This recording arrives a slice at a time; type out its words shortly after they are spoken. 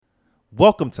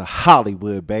Welcome to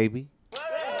Hollywood, baby.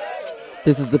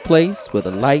 This is the place where the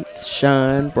lights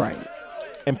shine bright.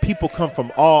 And people come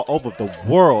from all over the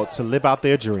world to live out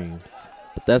their dreams.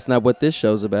 But that's not what this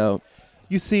show's about.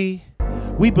 You see,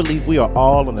 we believe we are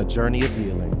all on a journey of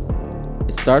healing.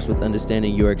 It starts with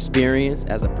understanding your experience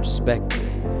as a perspective.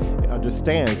 It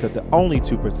understands that the only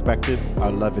two perspectives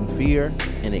are love and fear.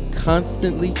 And it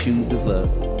constantly chooses love.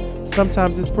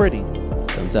 Sometimes it's pretty,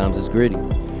 Sometimes it's gritty.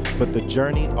 but the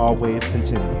journey always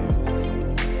continues.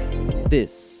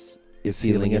 This is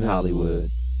Healing in Hollywood.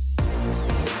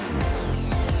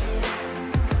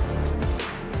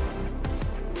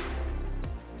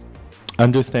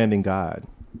 Understanding God,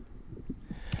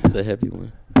 It's a heavy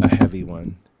one. a heavy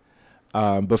one.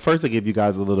 But first, I give you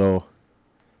guys a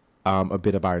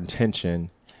bit of our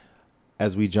intention.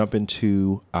 As we jump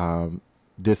into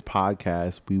this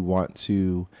podcast, we want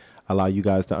to allow you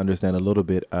guys to understand a little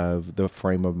bit of the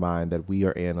frame of mind that we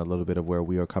are in, a little bit of where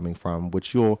we are coming from,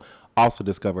 which you'll also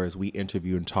discover as we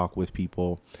interview and talk with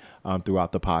people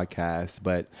throughout the podcast.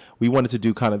 But we wanted to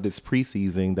do kind of this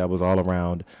preseason that was all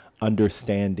around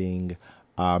understanding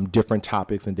different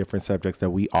topics and different subjects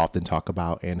that we often talk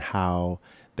about and how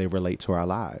they relate to our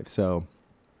lives. So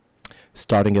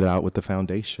starting it out with the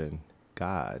foundation,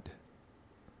 God.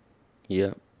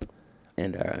 Yep.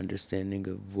 And our understanding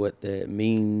of what that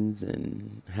means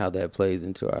and how that plays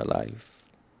into our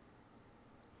life.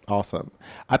 Awesome.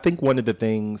 I think one of the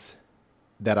things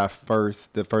that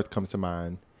first comes to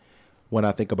mind when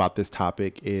I think about this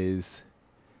topic is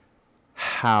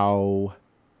how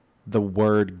the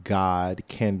word God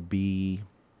can be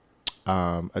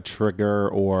a trigger,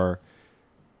 or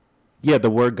the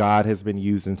word God has been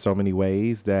used in so many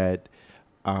ways that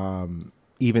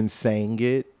even saying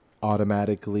it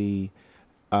automatically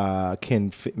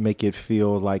can make it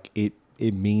feel like it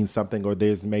means something, or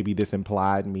there's maybe this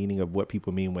implied meaning of what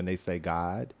people mean when they say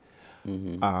God.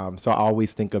 Mm-hmm. So I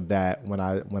always think of that when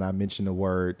I mention the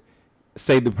word,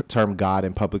 say the term God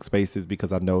in public spaces,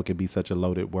 because I know it can be such a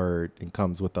loaded word and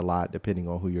comes with a lot depending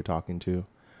on who you're talking to.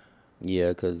 Yeah,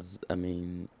 because, I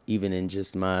mean, even in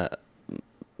just my,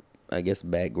 I guess,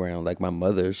 background, like my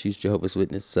mother, she's Jehovah's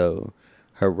Witness, so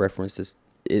her references,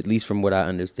 at least from what I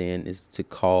understand, is to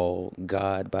call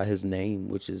God by his name,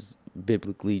 which is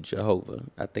biblically Jehovah.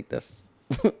 I think that's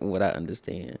what I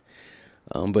understand.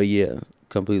 But yeah,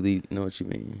 completely know what you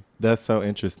mean. That's so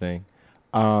interesting.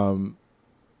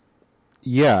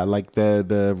 Yeah, like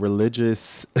the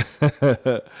religious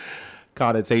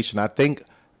connotation. I think,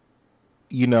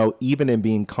 even in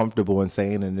being comfortable and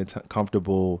saying, and it's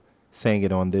comfortable saying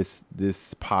it on this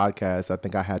podcast, I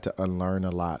think I had to unlearn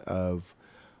a lot of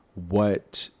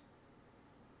what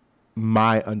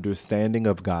my understanding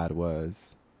of God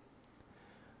was.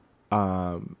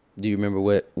 Do you remember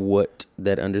what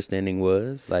that understanding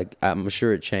was? Like, I'm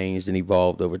sure it changed and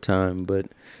evolved over time, but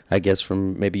I guess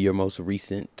from maybe your most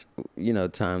recent,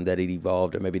 time that it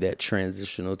evolved, or maybe that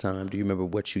transitional time, do you remember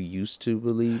what you used to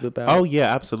believe about? Oh,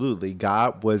 yeah, absolutely.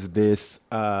 God was this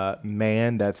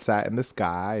man that sat in the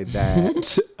sky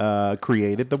that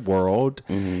created the world.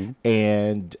 Mm-hmm.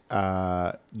 And,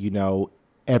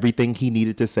 everything he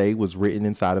needed to say was written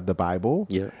inside of the Bible.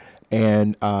 Yeah.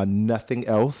 And nothing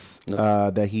else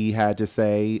that he had to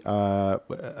say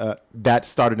that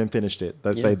started and finished it.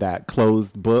 Let's say that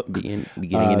closed book, beginning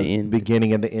and the end.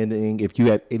 Beginning and the ending. If you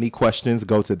had any questions,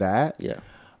 go to that. Yeah.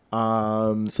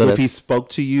 So if he spoke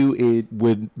to you, it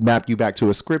would map you back to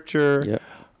a scripture. Yeah.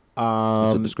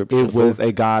 That's what the scripture It was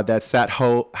a God that sat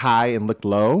high and looked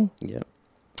low. Yeah.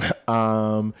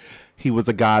 He was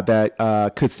a God that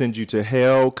could send you to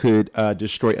hell, could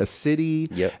destroy a city.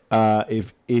 Yep.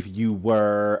 If you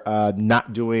were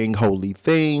not doing holy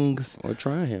things, Or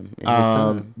try him in his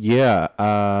time.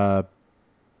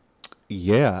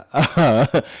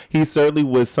 He certainly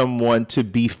was someone to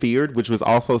be feared, which was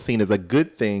also seen as a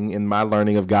good thing in my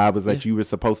learning of God, was that you were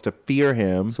supposed to fear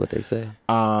him. That's what they say.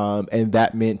 And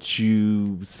that meant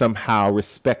you somehow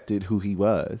respected who he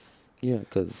was. Yeah,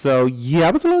 I was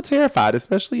a little terrified,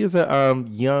 especially as a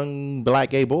young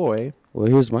black gay boy. Well,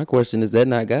 here's my question: is that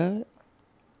not God?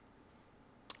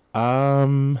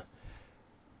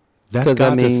 That's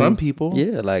God to some people.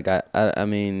 Yeah, like I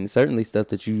mean, certainly stuff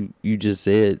that you just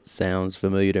said sounds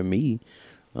familiar to me.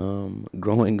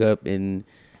 Growing up in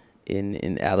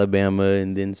Alabama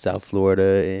and then South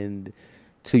Florida, and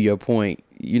to your point,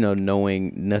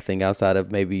 knowing nothing outside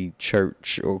of maybe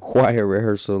church or choir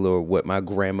rehearsal or what my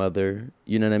grandmother,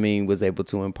 was able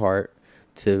to impart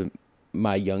to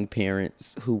my young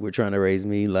parents who were trying to raise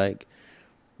me. Like,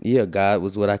 yeah, God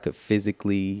was what I could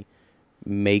physically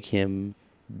make him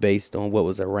based on what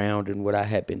was around and what I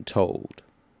had been told.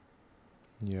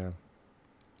 Yeah.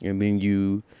 And then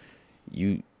you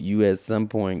at some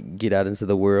point get out into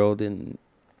the world and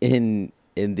then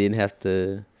have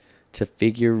to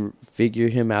figure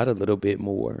him out a little bit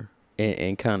more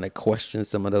and kind of question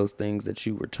some of those things that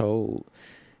you were told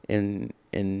and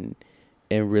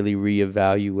really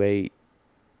reevaluate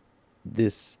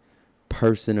this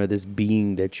person or this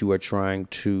being that you are trying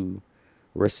to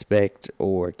respect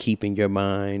or keep in your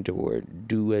mind or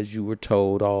do as you were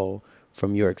told, all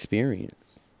from your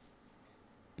experience.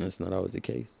 That's not always the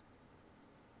case.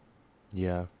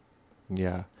 Yeah.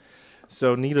 Yeah.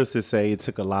 So needless to say, it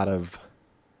took a lot of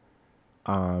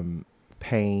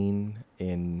pain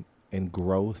and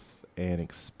growth and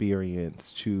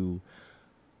experience to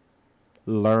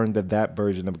learn that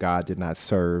version of God did not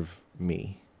serve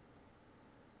me.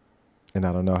 And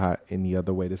I don't know how any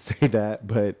other way to say that,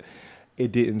 but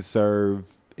it didn't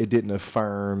serve, it didn't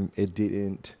affirm, it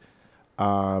didn't.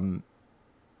 I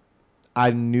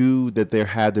knew that there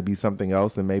had to be something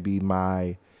else, and maybe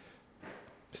my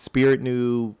spirit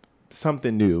knew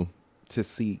something new to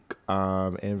seek.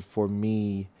 And for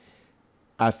me,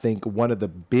 I think one of the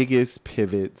biggest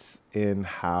pivots in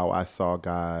how I saw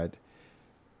God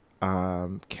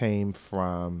came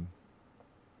from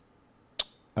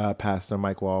Pastor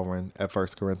Mike Walren at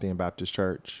First Corinthian Baptist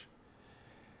Church.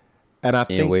 And I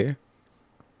think where?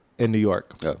 In New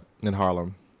York, Oh. in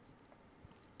Harlem.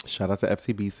 Shout out to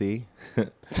FCBC.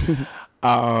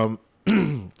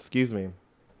 Excuse me.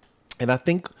 And I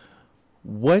think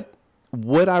what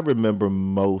I remember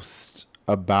most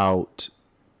about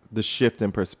the shift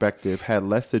in perspective had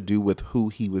less to do with who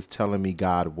he was telling me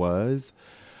God was,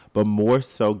 but more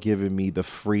so giving me the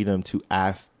freedom to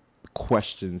ask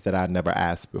questions that I never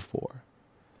asked before.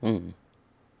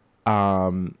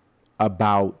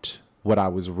 About what I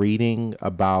was reading,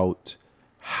 about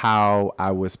how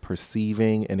I was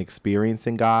perceiving and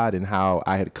experiencing God, and how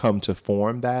I had come to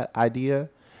form that idea.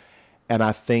 And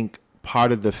I think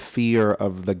part of the fear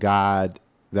of the God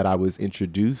that I was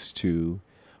introduced to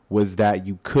was that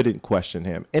you couldn't question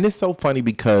him. And it's so funny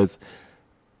because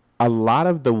a lot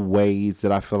of the ways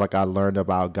that I feel like I learned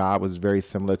about God was very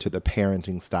similar to the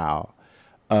parenting style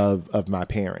of my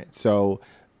parents. So,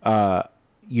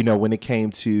 when it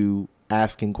came to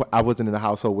asking, I wasn't in a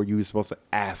household where you were supposed to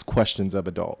ask questions of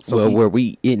adults. So Well, were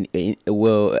we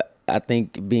I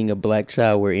think being a black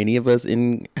child, were any of us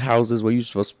in houses where you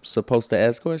supposed to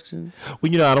ask questions?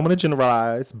 Well, I don't want to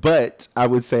generalize, but I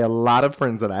would say a lot of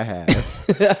friends that I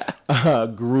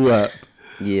have grew up.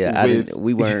 Yeah,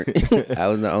 we weren't. I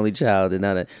was the only child,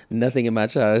 and nothing in my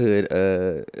childhood.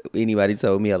 Anybody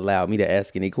told me allowed me to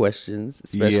ask any questions,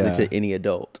 especially to any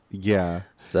adult. Yeah.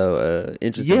 So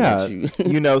interesting. Yeah. That you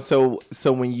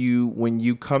So when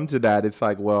you come to that, it's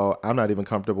like, well, I'm not even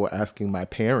comfortable asking my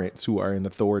parents, who are in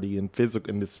authority in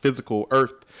this physical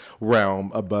earth realm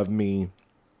above me.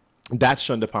 That's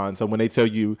shunned upon. So when they tell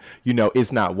you,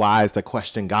 it's not wise to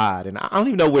question God, and I don't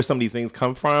even know where some of these things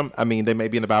come from. I mean, they may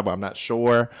be in the Bible. I'm not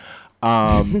sure.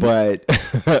 But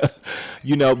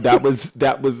that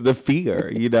was the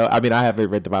fear, I mean, I haven't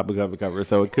read the Bible cover to cover,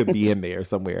 so it could be in there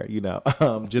somewhere,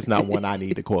 just not one I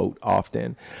need to quote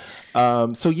often.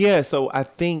 So I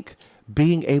think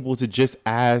being able to just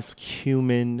ask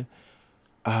human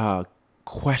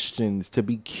questions, to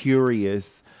be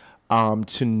curious,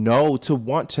 to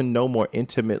want to know more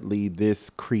intimately this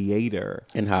creator.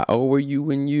 And how old were you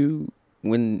when you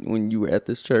were at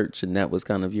this church and that was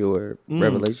kind of your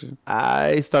revelation?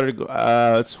 I started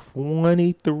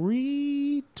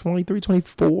 23,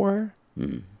 24.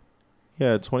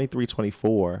 Yeah, 23,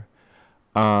 24.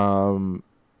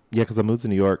 Because I moved to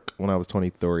New York when I was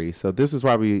 23. So this is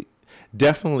probably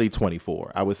definitely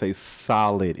 24. I would say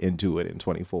solid into it in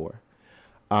 24.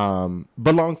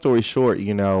 But long story short,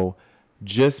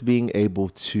 just being able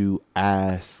to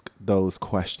ask those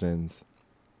questions,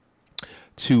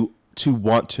 to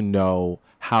want to know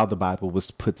how the Bible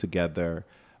was put together,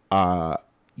 who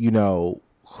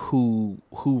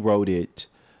wrote it.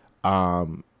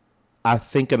 I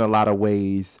think in a lot of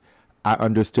ways, I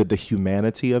understood the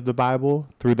humanity of the Bible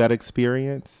through that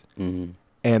experience. Mm-hmm.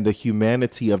 And the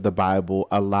humanity of the Bible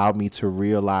allowed me to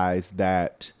realize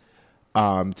that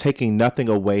taking nothing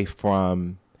away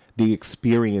from the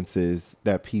experiences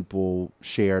that people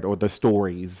shared, or the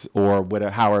stories, or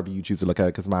whatever, however you choose to look at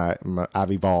it, because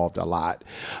I've evolved a lot.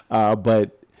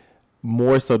 But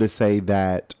more so to say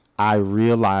that I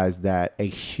realized that a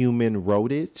human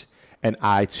wrote it, and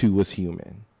I too was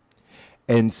human.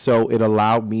 And so it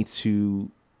allowed me to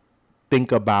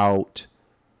think about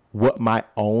what my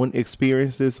own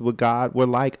experiences with God were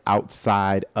like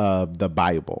outside of the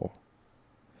Bible.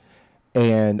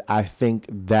 And I think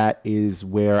that is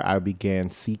where I began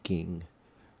seeking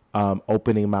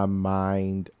opening my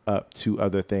mind up to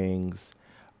other things.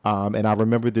 And I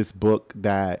remember this book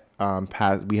that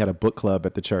we had a book club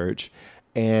at the church,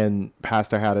 and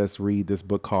Pastor had us read this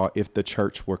book called If the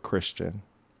Church Were Christian.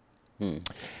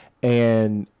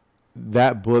 And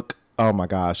that book, oh my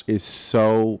gosh, is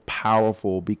so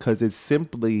powerful because it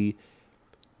simply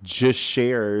just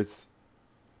shares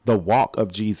the walk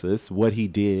of Jesus, what he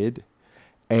did,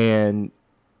 and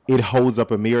it holds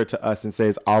up a mirror to us and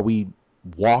says, are we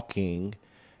walking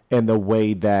in the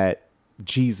way that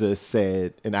Jesus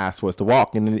said and asked for us to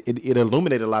walk? And it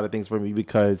illuminated a lot of things for me,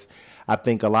 because I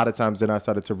think a lot of times then I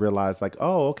started to realize, like,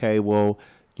 oh, okay, well,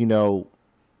 you know,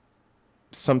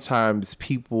 sometimes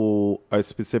people,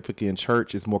 specifically in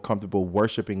church, is more comfortable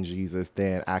worshiping Jesus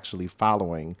than actually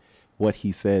following what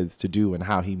he says to do and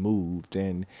how he moved.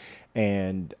 And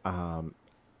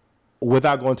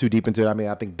without going too deep into it, I mean,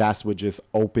 I think that's what just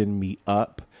opened me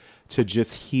up to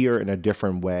just hear in a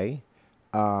different way.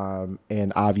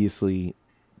 And obviously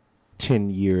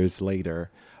 10 years later,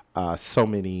 so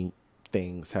many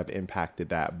things have impacted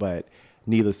that. But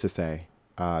needless to say,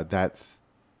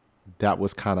 that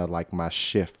was kind of like my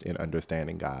shift in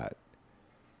understanding God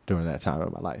during that time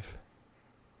of my life.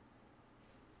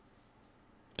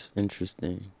 It's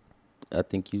interesting. I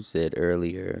think you said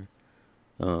earlier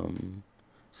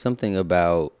something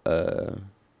about, well,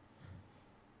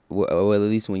 at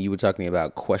least when you were talking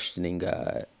about questioning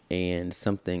God, and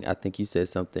something, I think you said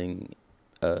something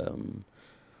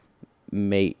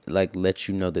made, like, let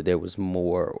you know that there was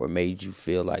more, or made you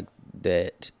feel like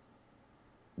that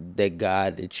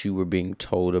God that you were being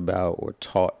told about or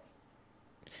taught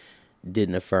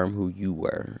didn't affirm who you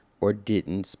were or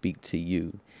didn't speak to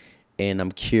you. And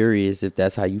I'm curious if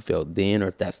that's how you felt then, or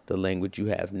if that's the language you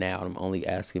have now. I'm only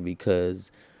asking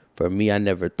because for me, I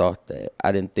never thought that.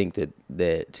 I didn't think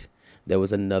that there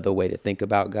was another way to think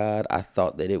about God. I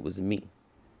thought that it was me.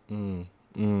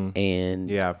 And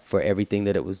Yeah. for everything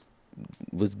that it was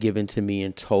given to me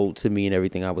and told to me and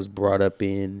everything I was brought up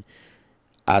in,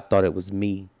 I thought it was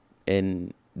me.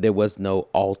 And there was no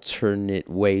alternate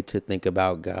way to think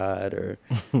about God, or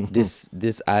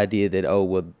this idea that, oh,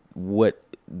 well, what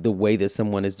the way that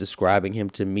someone is describing him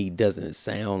to me doesn't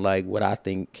sound like what I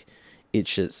think it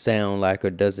should sound like, or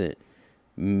doesn't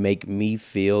make me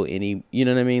feel any, you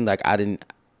know what I mean? Like, I didn't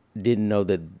know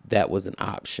that was an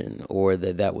option, or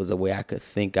that was a way I could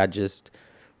think. I just,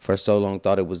 for so long,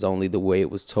 thought it was only the way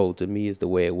it was told to me is the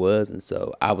way it was. And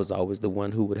so I was always the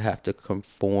one who would have to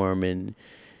conform. And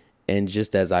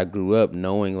just as I grew up,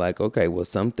 knowing, like, okay, well,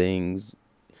 some things,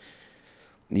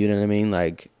 you know what I mean?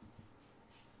 Like,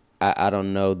 I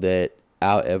don't know that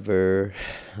I'll ever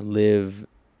live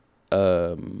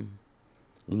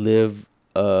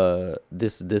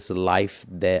this life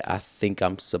that I think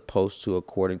I'm supposed to,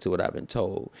 according to what I've been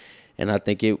told. And I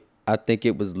think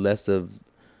it was less of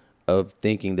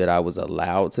thinking that I was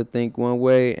allowed to think one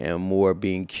way, and more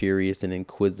being curious and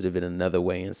inquisitive in another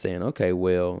way, and saying, okay,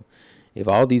 well, if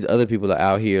all these other people are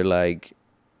out here, like,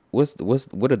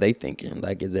 what are they thinking?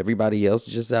 Like, is everybody else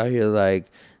just out here like,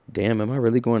 damn, am I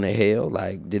really going to hell?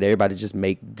 Like, did everybody just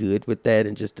make good with that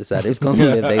and just decide it's going to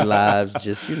live their lives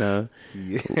just, you know,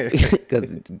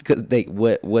 because they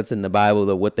what's in the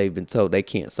Bible or what they've been told they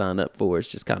can't sign up for. It's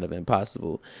just kind of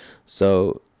impossible.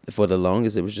 So for the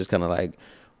longest, it was just kind of like,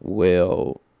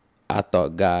 well, I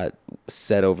thought God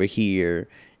sat over here,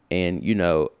 and, you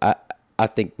know, I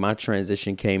think my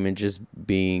transition came in just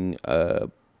being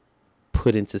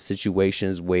put into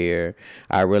situations where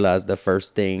I realized the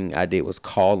first thing I did was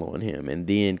call on him, and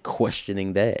then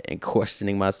questioning that and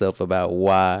questioning myself about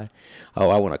why.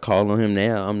 Oh, I want to call on him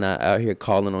now. I'm not out here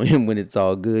calling on him when it's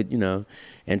all good, you know,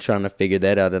 and trying to figure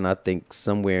that out. And I think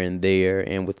somewhere in there,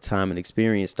 and with time and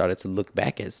experience, started to look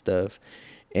back at stuff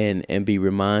and be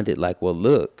reminded, like, well,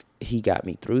 look, he got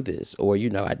me through this, or, you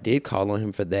know, I did call on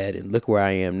him for that, and look where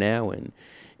I am now. And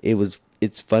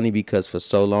it's funny because for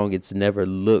so long it's never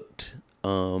looked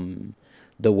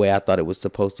the way I thought it was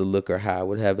supposed to look, or how I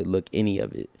would have it look, any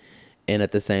of it. And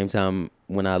at the same time,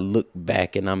 when I look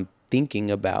back and I'm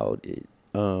thinking about it,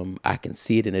 I can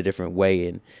see it in a different way,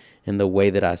 and the way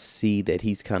that I see that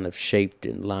he's kind of shaped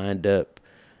and lined up,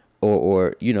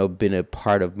 or you know, been a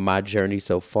part of my journey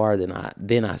so far, then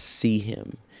I see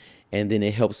him. And then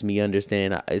it helps me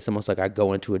understand. It's almost like I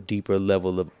go into a deeper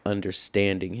level of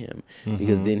understanding him,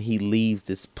 because then he leaves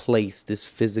this place, this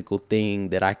physical thing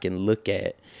that I can look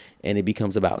at, and it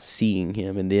becomes about seeing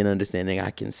him, and then understanding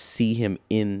I can see him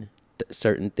in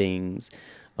certain things,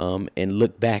 and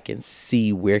look back and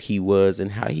see where he was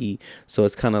and how he. So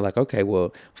it's kind of like, okay,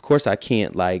 well, of course I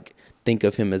can't like think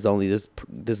of him as only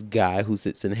this guy who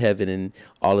sits in heaven and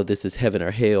all of this is heaven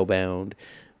or hell bound.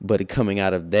 but coming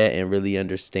out of that and really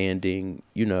understanding,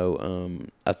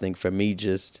 I think for me,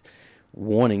 just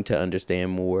wanting to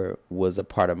understand more was a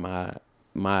part of my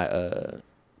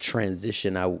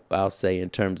transition. I'll say, in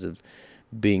terms of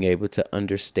being able to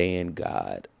understand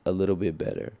God a little bit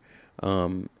better.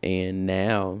 And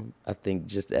now I think,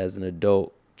 just as an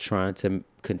adult, trying to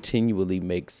continually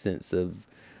make sense of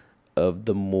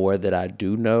the more that I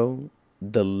do know,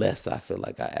 the less I feel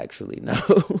like I actually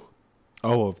know.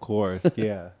 Oh, of course.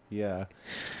 Yeah. Yeah.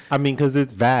 I mean, because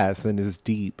it's vast and it's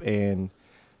deep. And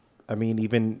I mean,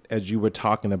 even as you were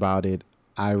talking about it,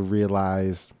 I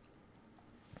realized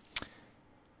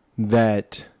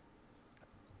that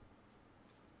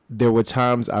there were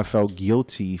times I felt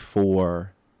guilty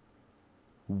for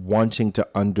wanting to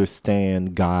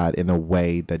understand God in a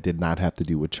way that did not have to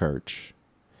do with church.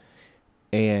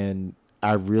 And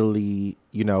I really,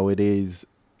 it is,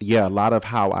 a lot of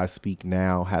how I speak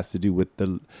now has to do with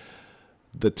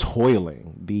the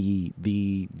toiling, the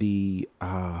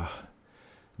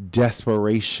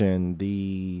desperation,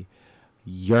 the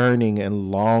yearning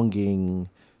and longing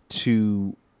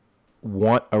to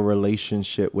want a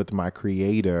relationship with my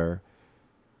Creator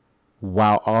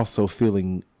while also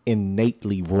feeling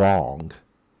innately wrong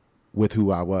with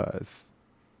who I was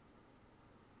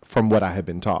from what I had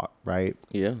been taught, right?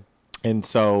 Yeah. And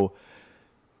so,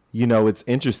 it's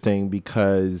interesting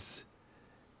because,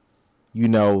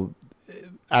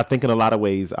 I think in a lot of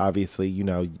ways, obviously,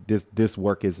 this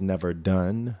work is never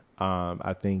done.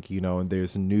 I think, and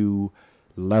there's new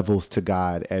levels to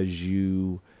God as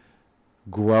you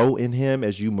grow in Him,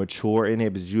 as you mature in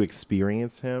Him, as you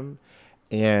experience Him.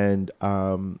 And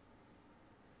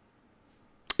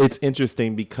it's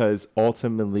interesting because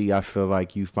ultimately I feel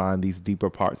like you find these deeper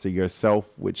parts of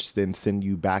yourself, which then send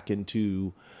you back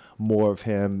into more of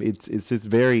Him. It's this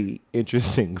very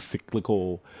interesting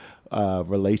cyclical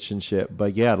relationship.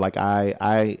 But yeah, like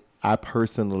I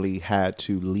personally had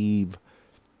to leave,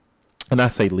 and I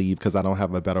say leave because I don't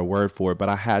have a better word for it, but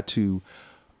I had to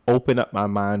open up my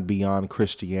mind beyond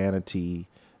Christianity.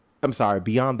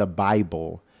 Beyond the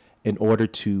Bible, in order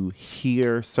to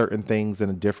hear certain things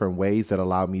in different ways that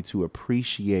allow me to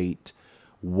appreciate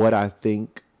what I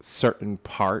think certain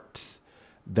parts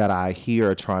that I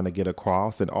hear are trying to get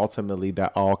across. And ultimately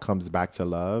that all comes back to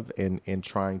love and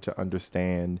trying to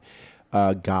understand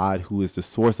God, who is the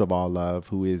source of all love,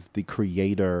 who is the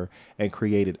creator and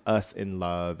created us in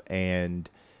love. And,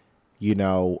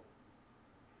 I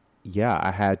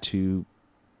had to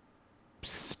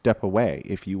step away,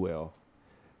 if you will,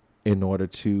 in order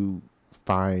to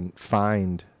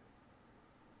find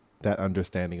that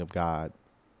understanding of God.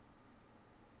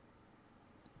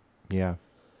 Yeah.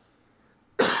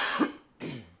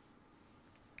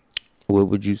 What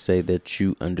would you say that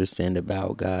you understand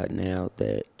about God now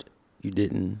that you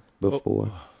didn't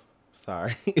before? Oh,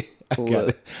 sorry.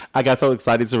 I got so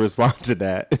excited to respond to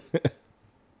that.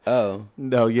 Oh.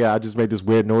 No, yeah, I just made this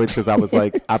weird noise because I was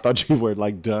like, I thought you were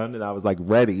like done, and I was like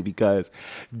ready because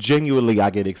genuinely I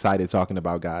get excited talking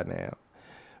about God now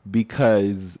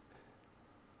because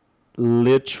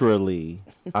literally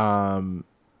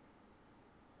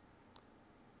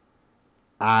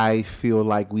I feel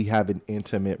like we have an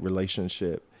intimate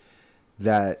relationship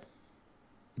that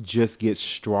just gets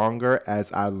stronger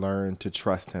as I learn to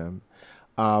trust Him.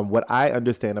 What I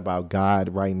understand about God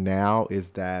right now is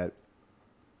that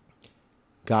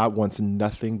God wants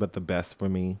nothing but the best for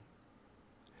me.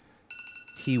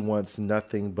 He wants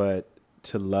nothing but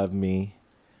to love me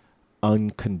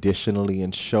unconditionally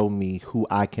and show me who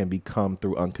I can become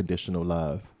through unconditional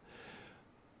love.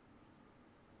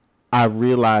 I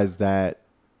realize that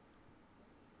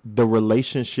the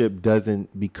relationship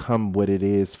doesn't become what it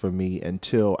is for me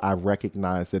until I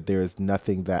recognize that there is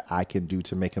nothing that I can do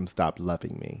to make Him stop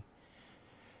loving me.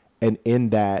 And in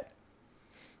that,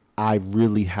 I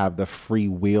really have the free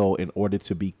will in order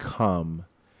to become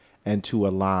and to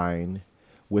align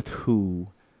with who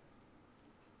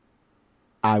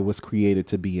I was created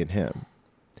to be in Him.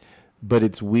 But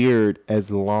it's weird, as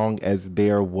long as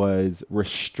there was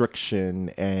restriction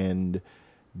and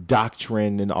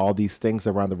doctrine and all these things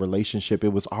around the relationship, it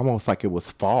was almost like it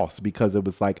was false because it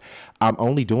was like, I'm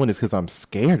only doing this because I'm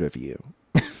scared of you.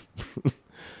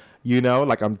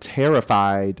 Like I'm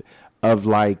terrified of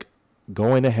like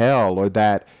going to hell or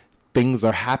that things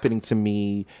are happening to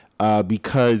me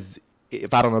because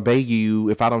if I don't obey you,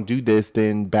 if I don't do this,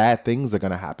 then bad things are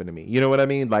going to happen to me. You know what I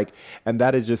mean? Like, and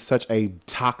that is just such a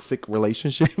toxic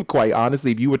relationship. Quite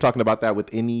honestly, if you were talking about that with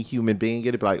any human being,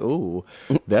 it'd be like, oh,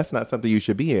 that's not something you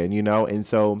should be in, And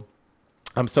so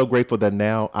I'm so grateful that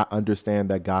now I understand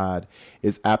that God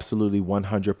is absolutely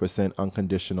 100%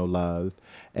 unconditional love,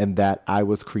 and that I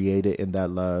was created in that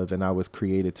love, and I was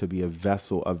created to be a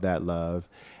vessel of that love.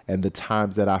 And the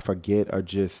times that I forget are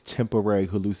just temporary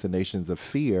hallucinations of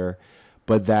fear,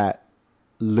 but that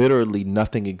literally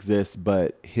nothing exists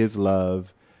but his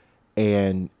love,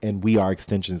 and we are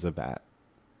extensions of that.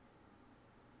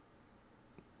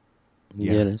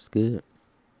 Yeah, Yeah. that's good.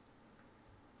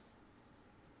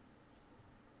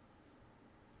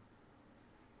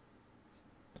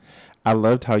 I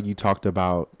loved how you talked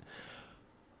about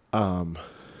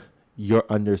your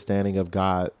understanding of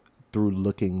God through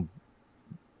looking,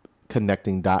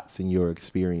 connecting dots in your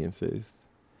experiences.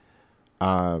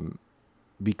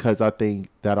 Because I think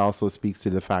that also speaks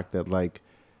to the fact that, like,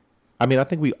 I mean, I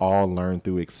think we all learn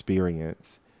through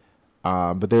experience,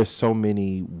 but there's so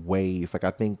many ways. Like, I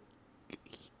think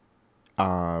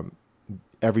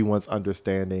everyone's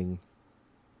understanding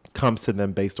comes to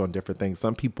them based on different things.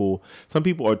 Some people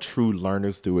are true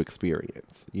learners through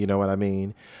experience. You know what I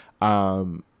mean?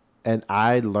 And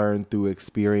I learn through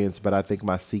experience, but I think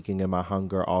my seeking and my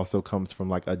hunger also comes from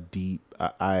like a deep.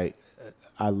 I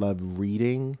love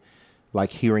reading, like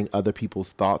hearing other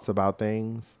people's thoughts about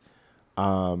things.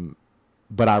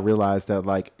 But I realize that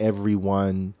like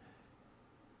everyone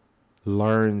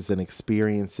learns and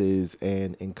experiences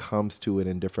and comes to it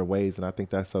in different ways, and I think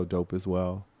that's so dope as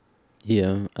well.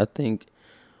 Yeah, I think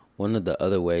one of the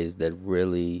other ways that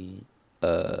really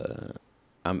uh,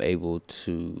 I'm able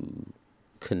to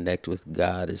connect with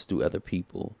God is through other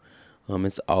people.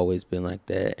 It's always been like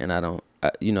that, and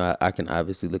I can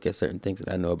obviously look at certain things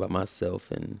that I know about myself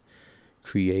and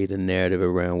create a narrative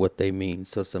around what they mean.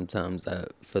 So sometimes,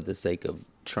 for the sake of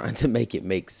trying to make it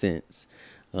make sense,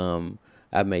 um,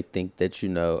 I may think that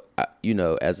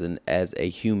as a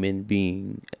human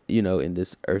being, in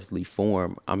this earthly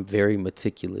form, I'm very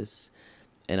meticulous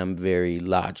and I'm very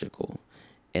logical.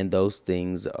 And those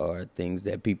things are things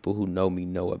that people who know me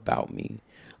know about me.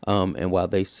 And while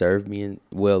they serve me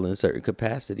well in certain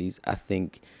capacities, I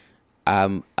think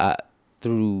I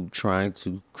through trying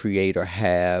to create or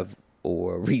have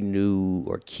or renew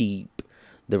or keep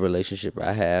the relationship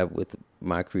I have with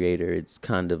my creator, it's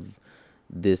kind of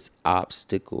this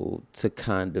obstacle to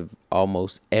kind of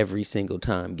almost every single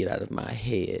time get out of my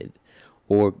head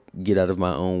or get out of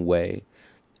my own way.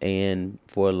 And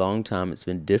for a long time, it's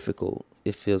been difficult.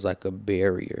 It feels like a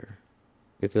barrier.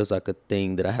 It feels like a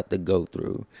thing that I have to go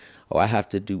through, or I have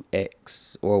to do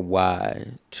X or Y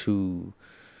to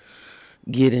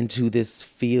get into this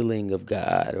feeling of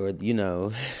God, or,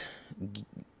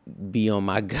 be on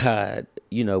my God,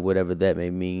 whatever that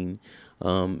may mean.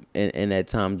 And at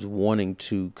times wanting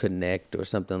to connect or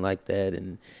something like that,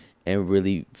 and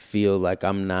really feel like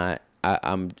I'm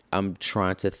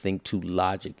trying to think too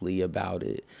logically about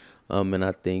it. And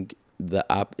I think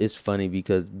it's funny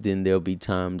because then there'll be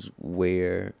times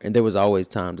where, and there was always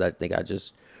times, I think I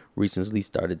just recently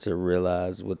started to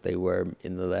realize what they were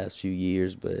in the last few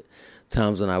years, but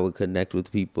times when I would connect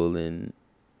with people, and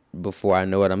before I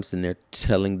know it, I'm sitting there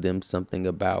telling them something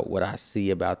about what I see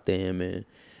about them and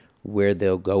where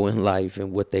they'll go in life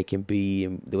and what they can be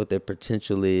and what their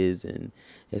potential is. And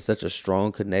it's such a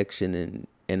strong connection.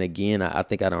 And again, I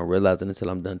think I don't realize it until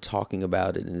I'm done talking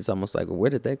about it. And it's almost like, well, where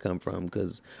did that come from?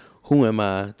 Because who am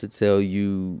I to tell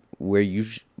you where you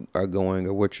are going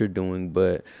or what you're doing?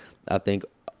 But I think,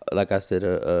 like I said,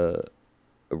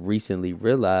 recently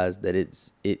realized that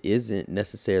it isn't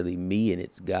necessarily me, and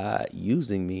it's God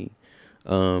using me.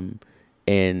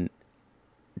 And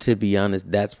to be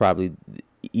honest, that's probably,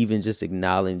 even just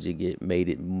acknowledging it made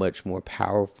it much more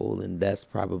powerful. And that's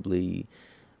probably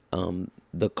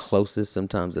the closest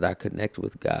sometimes that I connect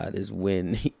with God is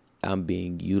when I'm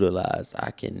being utilized.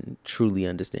 I can truly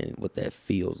understand what that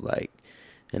feels like,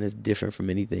 and it's different from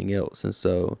anything else. And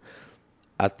so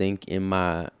I think in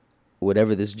my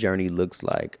whatever this journey looks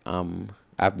like,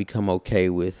 I've become okay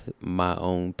with my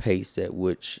own pace at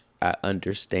which I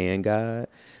understand God,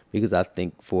 because I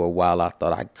think for a while I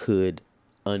thought I could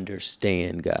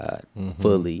understand God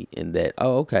fully, in that,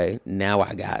 oh, okay, now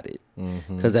I got it,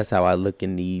 because that's how I look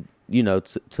and need,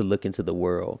 to look into the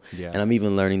world. Yeah. And I'm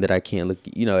even learning that I can't look,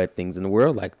 at things in the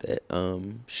world like that.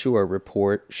 Sure, a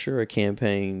report, sure, a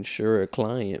campaign, sure, a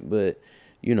client, but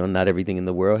not everything in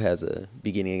the world has a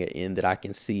beginning and end that I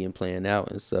can see and plan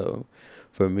out. And so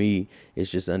for me,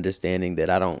 it's just understanding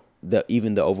that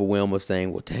even the overwhelm of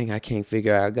saying, well, dang, I can't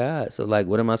figure out God. So like,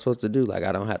 what am I supposed to do? Like,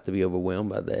 I don't have to be overwhelmed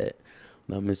by that.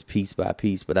 It's piece by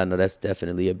piece, but I know that's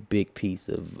definitely a big piece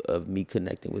of me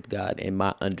connecting with God and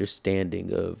my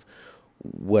understanding of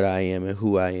what I am and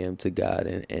who I am to God,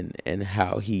 and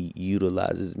how he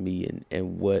utilizes me,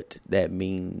 and what that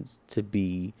means to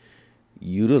be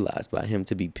utilized by him,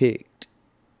 to be picked.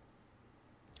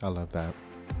 I love that.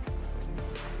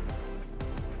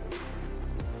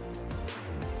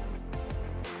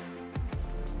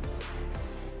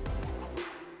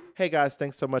 Hey guys,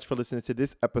 thanks so much for listening to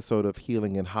this episode of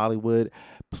Healing in Hollywood.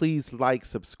 Please like,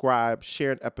 subscribe,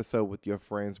 share an episode with your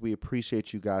friends. We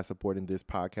appreciate you guys supporting this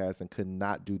podcast and could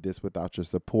not do this without your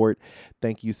support.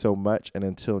 Thank you so much. And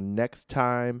until next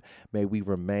time, may we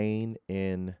remain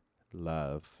in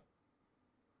love.